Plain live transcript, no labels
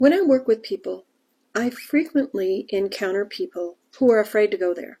When I work with people, I frequently encounter people who are afraid to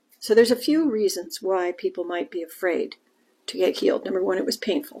go there. So there's a few reasons why people might be afraid to get healed. Number one, it was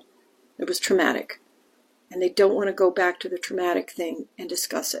painful. It was traumatic. And they don't want to go back to the traumatic thing and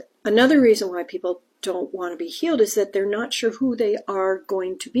discuss it. Another reason why people don't want to be healed is that they're not sure who they are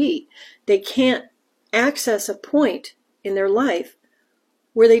going to be. They can't access a point in their life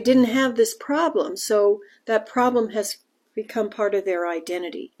where they didn't have this problem. So that problem has become part of their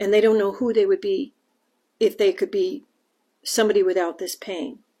identity. And they don't know who they would be if they could be somebody without this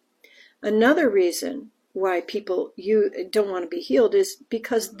pain. Another reason why people don't want to be healed is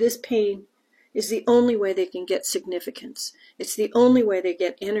because this pain is the only way they can get significance. It's the only way they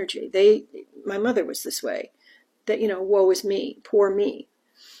get energy. My mother was this way, that, woe is me, poor me.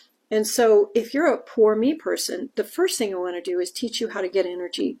 And so if you're a poor me person, the first thing I want to do is teach you how to get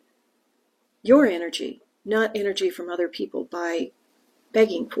energy, your energy, not energy from other people by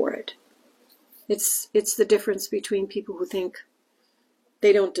begging for it. It's the difference between people who think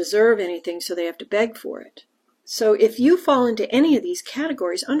they don't deserve anything, so they have to beg for it. So if you fall into any of these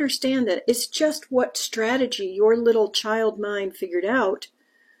categories, understand that it's just what strategy your little child mind figured out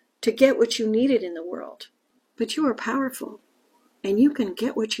to get what you needed in the world. But you are powerful, and you can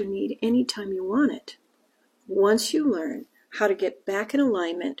get what you need anytime you want it. Once you learn how to get back in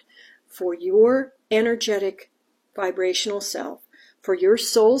alignment for your energetic vibrational self, for your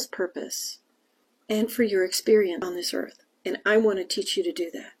soul's purpose, and for your experience on this earth. And I want to teach you to do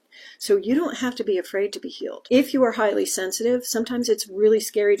that. So you don't have to be afraid to be healed. If you are highly sensitive, sometimes it's really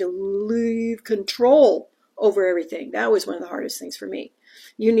scary to leave control over everything. That was one of the hardest things for me.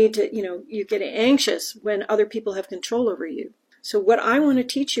 You need to, you get anxious when other people have control over you. So what I want to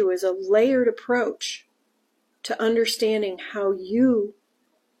teach you is a layered approach to understanding how you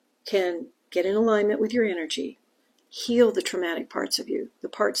can get in alignment with your energy, heal the traumatic parts of you, the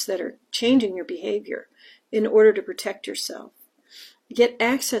parts that are changing your behavior in order to protect yourself. Get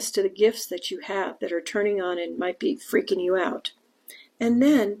access to the gifts that you have that are turning on and might be freaking you out. And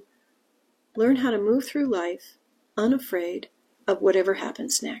then learn how to move through life unafraid of whatever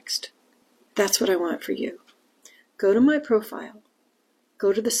happens next. That's what I want for you. Go to my profile,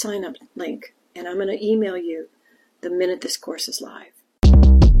 go to the sign up link, and I'm going to email you the minute this course is live.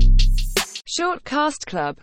 Shortcast Club